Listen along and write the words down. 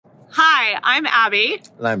Hi, I'm Abby.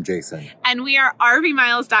 And I'm Jason. And we are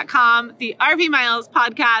RVmiles.com, the RV Miles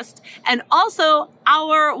podcast, and also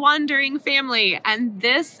our wandering family. And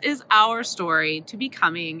this is our story to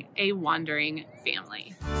becoming a wandering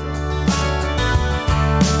family.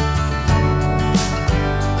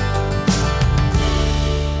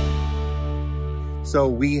 So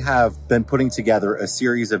we have been putting together a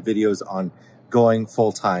series of videos on going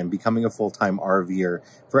full-time, becoming a full-time RVer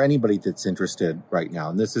for anybody that's interested right now.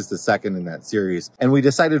 And this is the second in that series. And we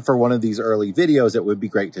decided for one of these early videos, it would be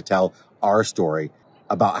great to tell our story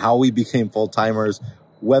about how we became full-timers,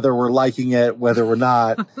 whether we're liking it, whether we're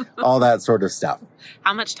not, all that sort of stuff.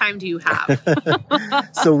 How much time do you have?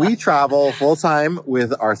 So we travel full-time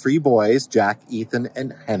with our three boys, Jack, Ethan,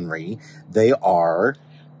 and Henry. They are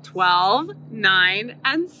 12, 9,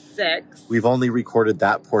 and 6. We've only recorded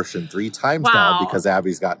that portion 3 times now because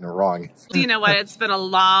Abby's gotten it wrong. You know what? It's been a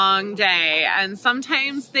long day, and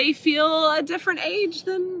sometimes they feel a different age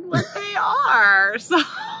than what they are.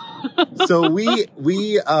 So we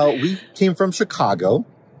came from Chicago,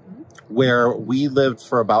 where we lived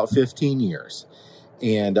for about 15 years.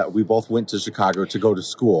 And we both went to Chicago to go to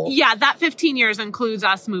school. Yeah, that 15 years includes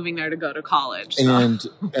us moving there to go to college. So.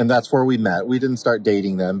 And that's where we met. We didn't start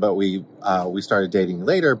dating then, but we started dating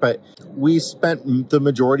later. But we spent the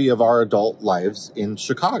majority of our adult lives in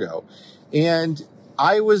Chicago. And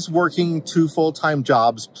I was working 2 full-time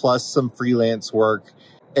jobs plus some freelance work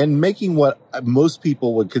and making what most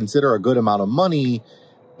people would consider a good amount of money.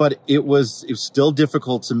 But it was still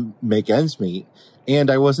difficult to make ends meet.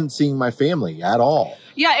 And I wasn't seeing my family at all.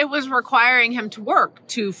 Yeah, it was requiring him to work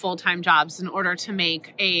 2 full-time jobs in order to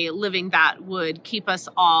make a living that would keep us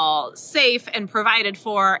all safe and provided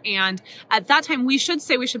for. And at that time, we should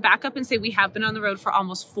back up and say we have been on the road for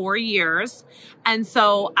almost 4 years. And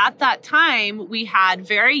so at that time, we had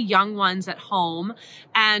very young ones at home.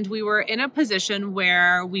 And we were in a position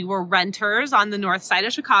where we were renters on the north side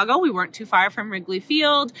of Chicago. We weren't too far from Wrigley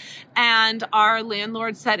Field. And our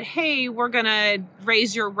landlord said, hey, we're going to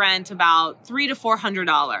raise your rent about $300 to $400.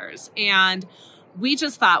 And we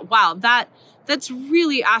just thought, wow, that's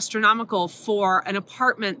really astronomical for an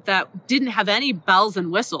apartment that didn't have any bells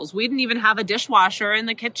and whistles. We didn't even have a dishwasher in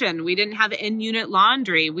the kitchen. We didn't have in-unit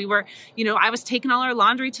laundry. I was taking all our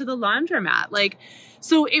laundry to the laundromat.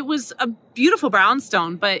 So it was a beautiful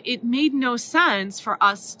brownstone, but it made no sense for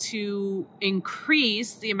us to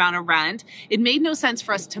increase the amount of rent. It made no sense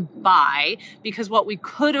for us to buy because what we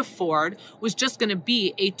could afford was just going to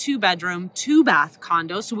be a 2-bedroom, 2-bath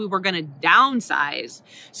condo. So we were going to downsize.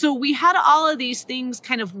 So we had all of these things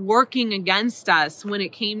kind of working against us when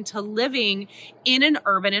it came to living in an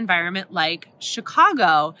urban environment like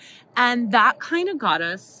Chicago. And that kind of got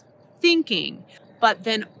us thinking. But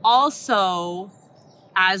then also,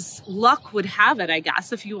 as luck would have it, I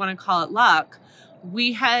guess, if you want to call it luck,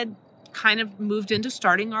 we had kind of moved into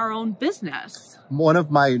starting our own business. One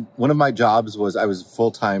of my jobs was I was a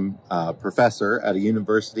full-time professor at a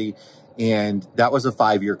university, and that was a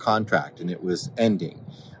 5-year contract, and it was ending.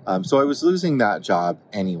 So I was losing that job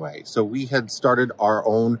anyway. So we had started our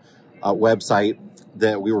own website.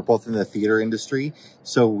 That we were both in the theater industry.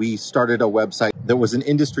 So we started a website that was an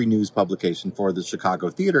industry news publication for the Chicago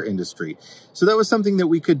theater industry. So that was something that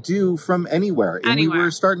we could do from anywhere. And we were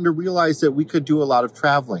starting to realize that we could do a lot of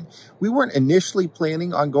traveling. We weren't initially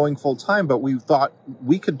planning on going full time, but we thought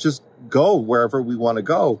we could just go wherever we want to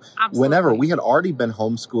go. Absolutely. Whenever. We had already been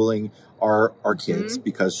homeschooling our kids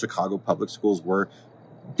because Chicago public schools were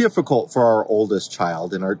difficult for our oldest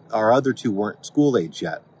child, and our other 2 weren't school age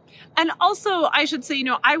yet. And also, I should say,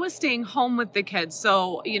 I was staying home with the kids.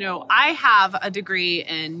 So, I have a degree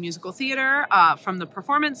in musical theater from the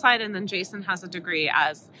performance side, and then Jason has a degree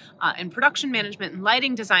in production management and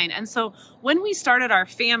lighting design. And so when we started our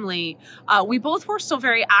family, we both were still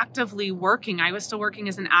very actively working. I was still working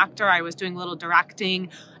as an actor. I was doing a little directing,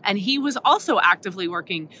 and he was also actively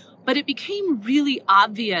working. But it became really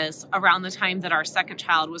obvious around the time that our second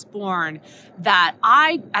child was born that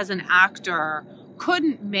I, as an actor,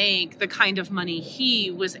 couldn't make the kind of money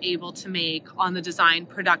he was able to make on the design,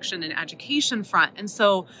 production, and education front. And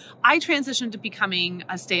so I transitioned to becoming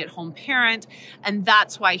a stay-at-home parent, and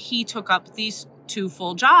that's why he took up these 2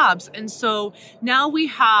 full jobs. And so now we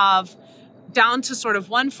have down to sort of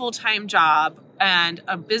 1 full-time job and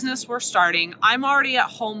a business we're starting. I'm already at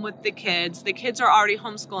home with the kids. The kids are already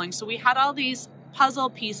homeschooling. So we had all these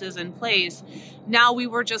puzzle pieces in place. Now we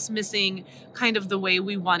were just missing kind of the way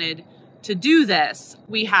we wanted to do this.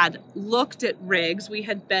 We had looked at rigs. We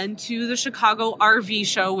had been to the Chicago RV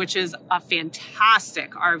show, which is a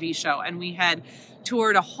fantastic RV show. And we had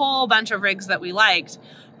toured a whole bunch of rigs that we liked.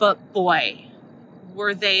 But boy,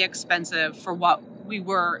 were they expensive for what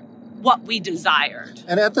we desired.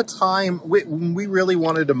 And at the time, we really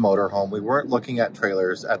wanted a motorhome. We weren't looking at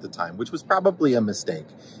trailers at the time, which was probably a mistake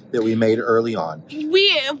that we made early on.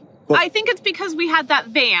 I think it's because we had that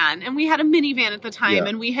van, and we had a minivan at the time, Yeah.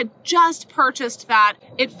 and we had just purchased that.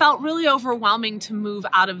 It felt really overwhelming to move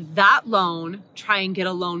out of that loan, try and get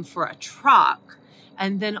a loan for a truck,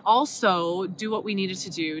 and then also do what we needed to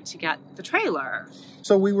do to get the trailer.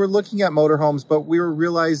 So we were looking at motorhomes, but we were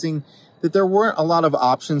realizing that there weren't a lot of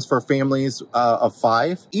options for families of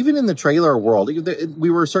 5. Even in the trailer world, we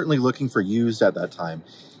were certainly looking for used at that time.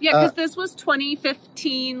 Yeah, because this was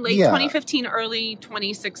 2015, late Yeah. 2015, early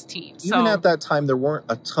 2016. Even at that time, there weren't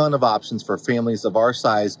a ton of options for families of our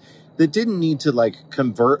size that didn't need to like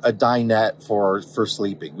convert a dinette for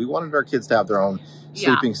sleeping. We wanted our kids to have their own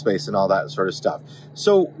sleeping space and all that sort of stuff.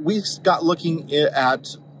 So we got looking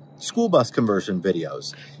at school bus conversion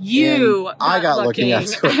videos. I got looking at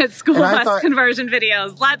school bus conversion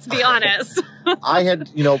videos. Let's be honest. I had,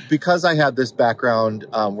 because I had this background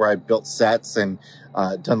where I built sets and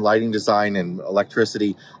done lighting design and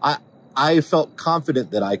electricity, I felt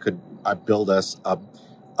confident that I could build us a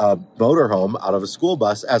motorhome out of a school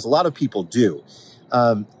bus, as a lot of people do,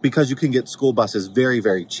 because you can get school buses very,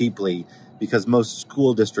 very cheaply, because most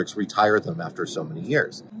school districts retire them after so many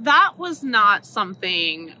years. That was not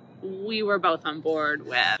something we were both on board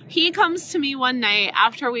with. He comes to me one night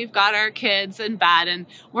after we've got our kids in bed, and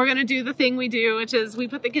we're going to do the thing we do, which is we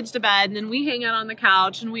put the kids to bed and then we hang out on the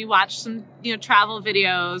couch and we watch some, travel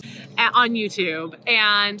videos on YouTube.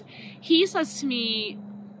 And he says to me,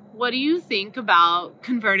 "What do you think about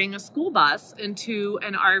converting a school bus into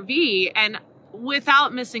an RV?" And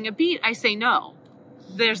without missing a beat, I say no.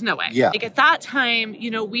 There's no way. Yeah. Like at that time,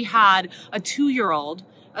 we had a 2-year-old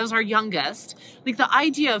as our youngest. Like the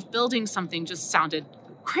idea of building something just sounded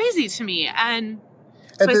crazy to me. And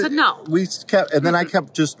so I said no. Then I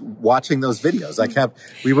kept just watching those videos.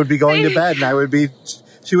 We would be going to bed and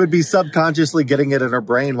she would be subconsciously getting it in her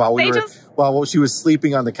brain while she was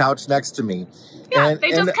sleeping on the couch next to me. Yeah, they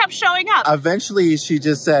just kept showing up. Eventually, she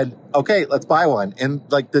just said, "Okay, let's buy one." And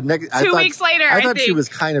like the next 2 weeks later, I thought she was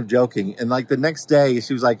kind of joking. And like the next day,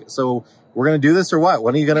 she was like, "So we're going to do this or what?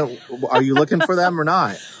 When are you looking for them or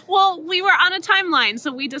not?" Well, we were on a timeline.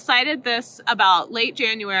 So we decided this about late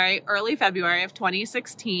January, early February of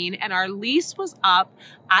 2016. And our lease was up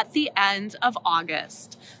at the end of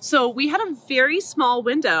August. So we had a very small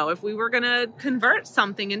window. If we were going to convert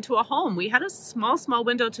something into a home, we had a small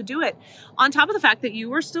window to do it. On top of the fact that you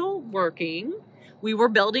were still working, we were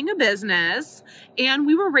building a business, and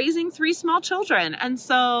we were raising 3 small children. And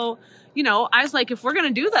so, I was like, if we're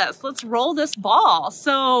going to do this, let's roll this ball.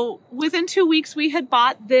 So within 2 weeks, we had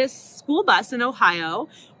bought this school bus in Ohio.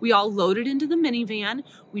 We all loaded into the minivan.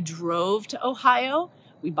 We drove to Ohio.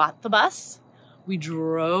 We bought the bus. We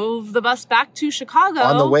drove the bus back to Chicago.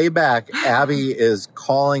 On the way back, Abby is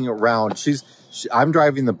calling around. I'm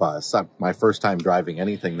driving the bus. My first time driving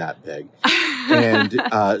anything that big.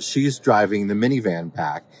 And she's driving the minivan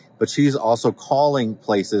back. But she's also calling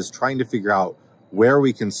places, trying to figure out where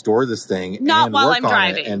we can store this thing and work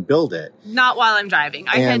on it and build it. Not while I'm driving.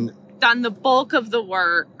 I had done the bulk of the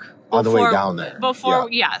work on the way down there.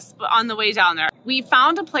 Yes, but on the way down there. We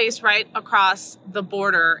found a place right across the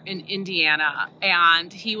border in Indiana,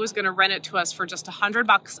 and he was going to rent it to us for just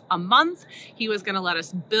 $100 a month. He was going to let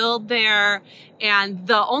us build there. And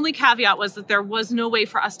the only caveat was that there was no way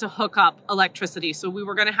for us to hook up electricity. So we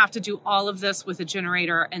were going to have to do all of this with a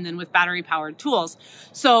generator and then with battery powered tools.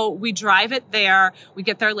 So we drive it there. We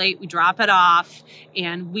get there late. We drop it off,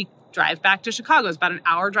 and we drive back to Chicago. It's about an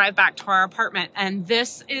hour drive back to our apartment. And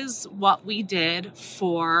this is what we did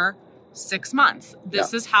for 6 months.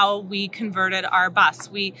 This is how we converted our bus.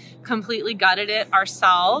 We completely gutted it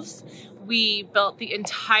ourselves. We built the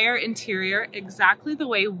entire interior exactly the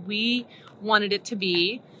way we wanted it to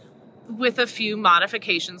be, with a few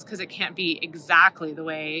modifications because it can't be exactly the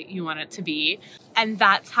way you want it to be. And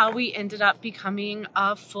that's how we ended up becoming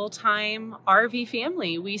a full-time RV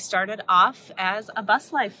family. We started off as a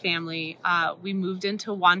bus life family. We moved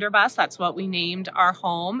into Wanderbus. That's what we named our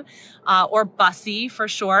home, or Bussy for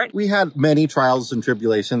short. We had many trials and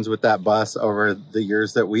tribulations with that bus over the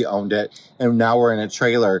years that we owned it. And now we're in a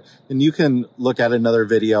trailer. And you can look at another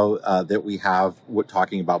video that we have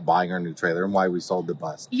talking about buying our new trailer and why we sold the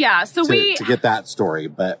bus. Yeah, so to get that story.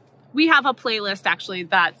 But we have a playlist actually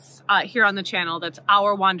that's here on the channel that's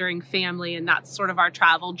Our Wandering Family, and that's sort of our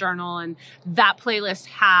travel journal. And that playlist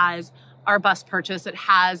has our bus purchase. It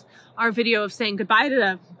has our video of saying goodbye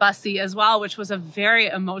to Bussy as well, which was a very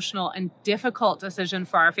emotional and difficult decision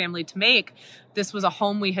for our family to make. This was a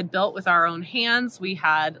home we had built with our own hands. We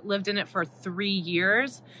had lived in it for 3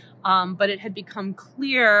 years. But it had become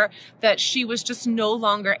clear that she was just no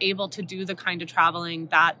longer able to do the kind of traveling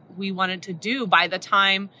that we wanted to do. By the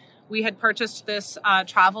time we had purchased this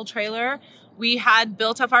travel trailer, we had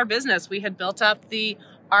built up our business. We had built up the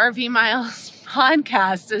RV Miles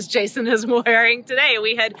podcast, as Jason is wearing today.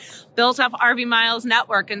 We had built up RV Miles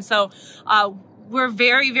Network. And so we're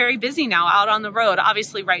very, very busy now out on the road.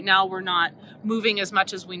 Obviously, right now, we're not moving as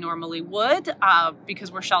much as we normally would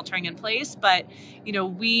because we're sheltering in place. But, you know,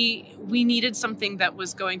 we needed something that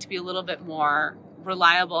was going to be a little bit more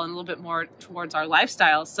reliable and a little bit more towards our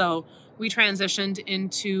lifestyle. So we transitioned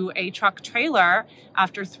into a truck trailer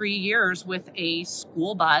after 3 years with a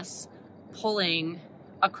school bus pulling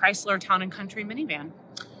a Chrysler Town and Country minivan.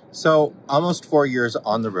 So almost 4 years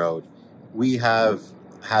on the road, we have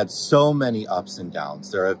had so many ups and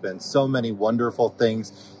downs. There have been so many wonderful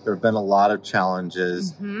things. There have been a lot of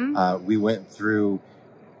challenges. We went through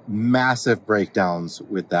massive breakdowns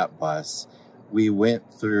with that bus. We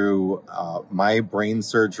went through my brain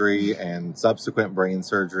surgery and subsequent brain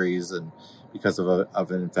surgeries, and because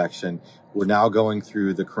of an infection. We're now going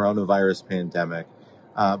through the coronavirus pandemic.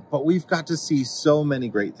 But we've got to see so many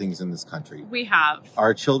great things in this country. We have.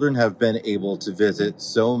 Our children have been able to visit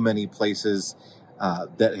so many places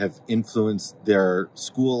that have influenced their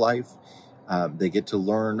school life. They get to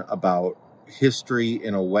learn about history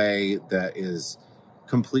in a way that is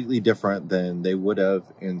completely different than they would have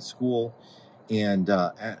in school. And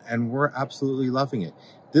we're absolutely loving it.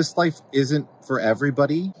 This life isn't for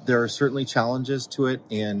everybody. There are certainly challenges to it.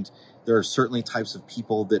 And there are certainly types of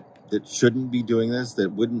people that shouldn't be doing this,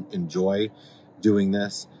 that wouldn't enjoy doing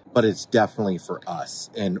this. But it's definitely for us.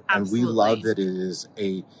 And we love that it is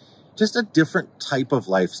just a different type of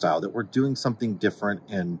lifestyle, that we're doing something different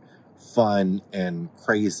and fun and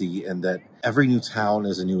crazy, and that every new town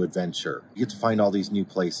is a new adventure. You get to find all these new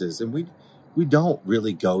places, and we don't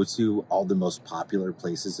really go to all the most popular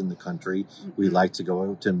places in the country. We like to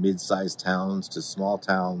go to mid-sized towns, to small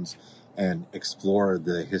towns, and explore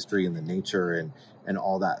the history and the nature and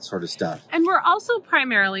all that sort of stuff. And we're also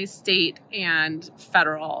primarily state and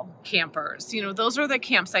federal campers. You know, those are the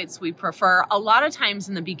campsites we prefer. A lot of times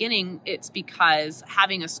in the beginning, it's because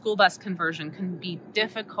having a school bus conversion can be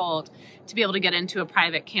difficult to be able to get into a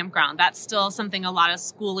private campground. That's still something a lot of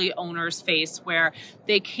schoolie owners face, where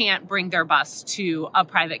they can't bring their bus to a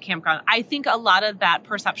private campground. I think a lot of that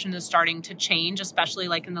perception is starting to change, especially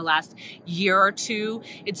like in the last year or two.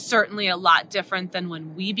 It's certainly a lot different than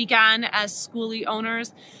when we began as schoolie owners.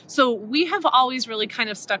 So we have always really kind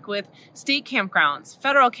of stuck with state campgrounds,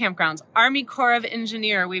 federal campgrounds, Army Corps of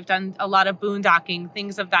Engineer. We've done a lot of boondocking,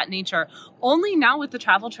 things of that nature. Only now with the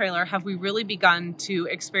travel trailer have we really begun to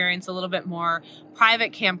experience a little bit more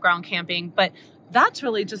private campground camping. But that's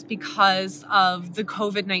really just because of the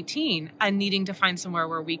COVID-19 and needing to find somewhere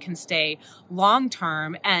where we can stay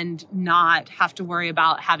long-term and not have to worry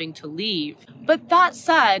about having to leave. But that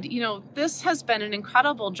said, you know, this has been an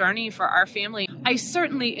incredible journey for our family. I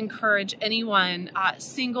certainly encourage anyone,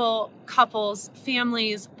 single couples,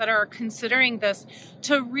 families that are considering this,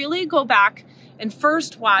 to really go back and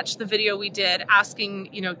first watch the video we did asking,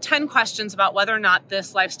 10 questions about whether or not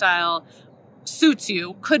this lifestyle suits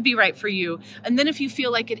you, could be right for you. And then if you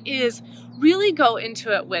feel like it is, really go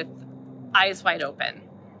into it with eyes wide open.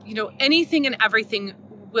 Anything and everything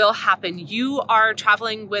will happen. You are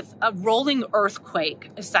traveling with a rolling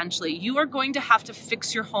earthquake, essentially. You are going to have to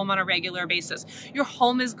fix your home on a regular basis. Your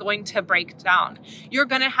home is going to break down. You're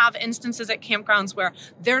going to have instances at campgrounds where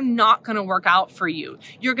they're not going to work out for you.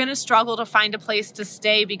 You're going to struggle to find a place to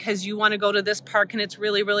stay because you want to go to this park and it's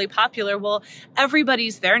really, really popular. Well,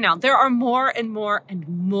 everybody's there now. There are more and more and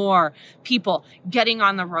more people getting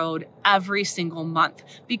on the road every single month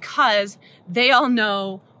because they all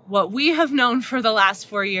know what we have known for the last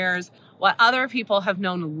 4 years, what other people have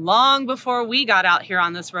known long before we got out here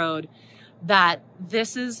on this road, that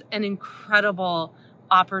this is an incredible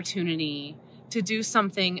opportunity to do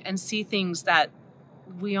something and see things that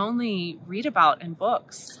we only read about in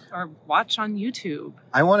books or watch on YouTube.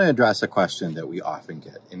 I want to address a question that we often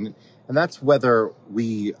get, and that's whether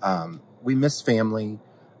we miss family,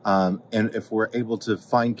 and if we're able to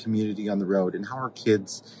find community on the road, and how our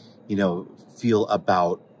kids, feel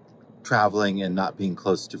about traveling and not being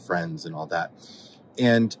close to friends and all that.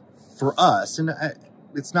 And for us, and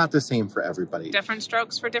it's not the same for everybody. Different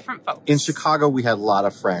strokes for different folks. In Chicago, we had a lot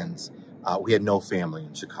of friends. We had no family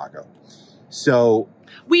in Chicago. So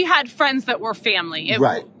we had friends that were family.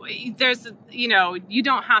 Right. There's, you know, you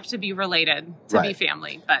don't have to be related to be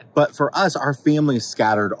family, but for us, our family's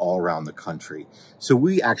scattered all around the country. So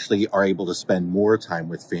we actually are able to spend more time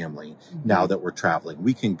with family now that we're traveling.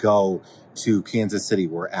 We can go to Kansas City,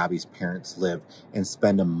 where Abby's parents live, and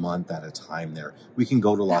spend a month at a time there. We can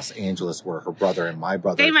go to Los Angeles, where her brother and my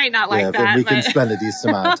brother They might not live, like that, and we can spend a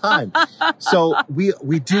decent amount of time. So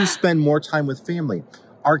we do spend more time with family.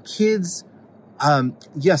 Our kids,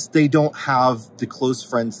 yes, they don't have the close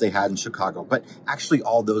friends they had in Chicago, but actually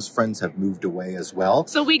all those friends have moved away as well.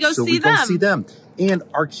 So we go see them. And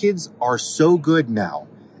our kids are so good now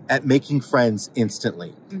at making friends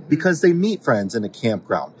instantly because they meet friends in a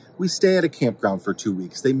campground. We stay at a campground for 2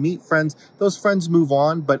 weeks. They meet friends. Those friends move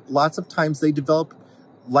on, but lots of times they develop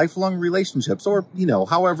lifelong relationships, or, you know,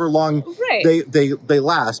 however long they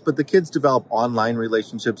last. But the kids develop online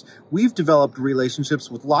relationships. We've developed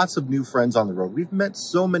relationships with lots of new friends on the road. We've met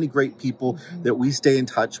so many great people that we stay in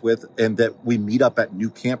touch with and that we meet up at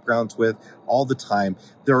new campgrounds with all the time.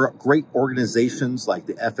 There are great organizations like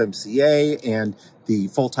the FMCA and the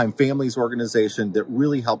Full-Time Families organization that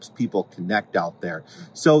really helps people connect out there.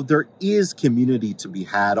 So there is community to be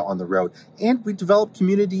had on the road, and we develop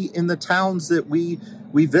community in the towns that we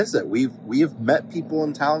visit. We have met people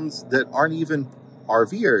in towns that aren't even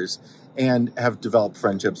RVers and have developed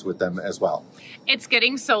friendships with them as well. It's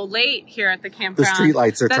getting so late here at the campground. The street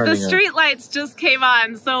lights are turning on. The street lights just came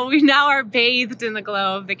on, so we now are bathed in the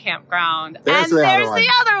glow of the campground. There's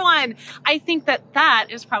the other one. I think that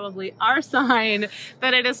is probably our sign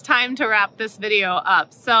that it is time to wrap this video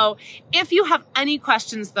up. So if you have any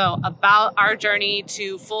questions, though, about our journey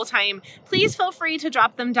to full-time, please feel free to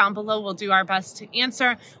drop them down below. We'll do our best to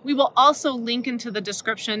answer. We will also link into the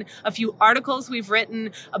description a few articles we've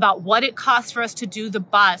written about what it costs for us to do the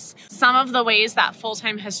bus, some of the ways that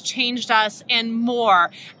full-time has changed us, and more.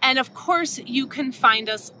 And of course, you can find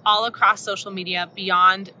us all across social media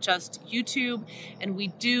beyond just YouTube. And we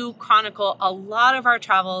do chronicle a lot of our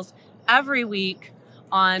travels every week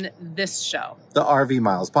on this show, the RV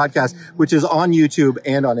Miles podcast, which is on YouTube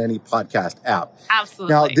and on any podcast app.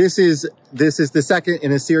 Absolutely. Now, this is the second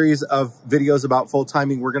in a series of videos about full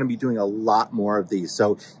timing. We're going to be doing a lot more of these.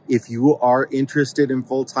 So if you are interested in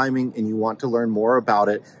full timing and you want to learn more about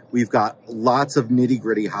it, we've got lots of nitty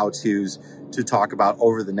gritty how-tos to talk about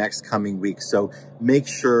over the next coming weeks. So make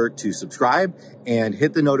sure to subscribe and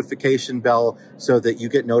hit the notification bell so that you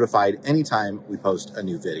get notified anytime we post a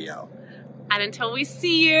new video. And until we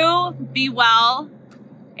see you, be well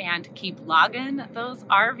and keep logging those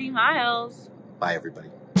RV miles. Bye, everybody.